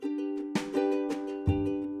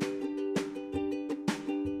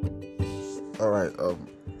Alright,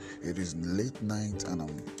 it is late night and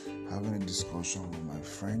I'm having a discussion with my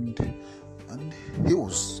friend, and he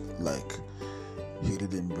was like, he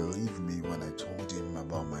didn't believe me when I told him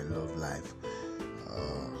about my love life.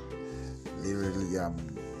 Literally, I'm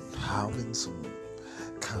having some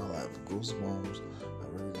kind of like goosebumps. I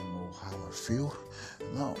really don't know how I feel.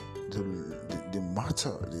 Now, the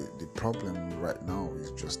matter, the problem right now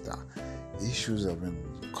is just that issues have been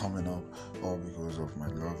coming up all because of my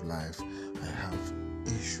love life. I have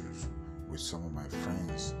issues with some of my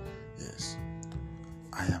friends. Yes,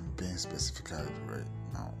 I am being specific right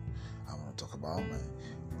now. I want to talk about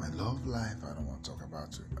my love life. I don't want to talk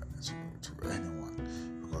about to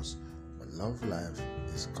anyone, because my love life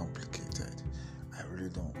is complicated. I really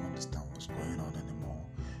don't understand what's going on anymore.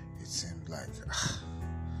 It seems like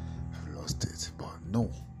I've lost it, but no,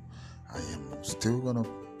 I am still gonna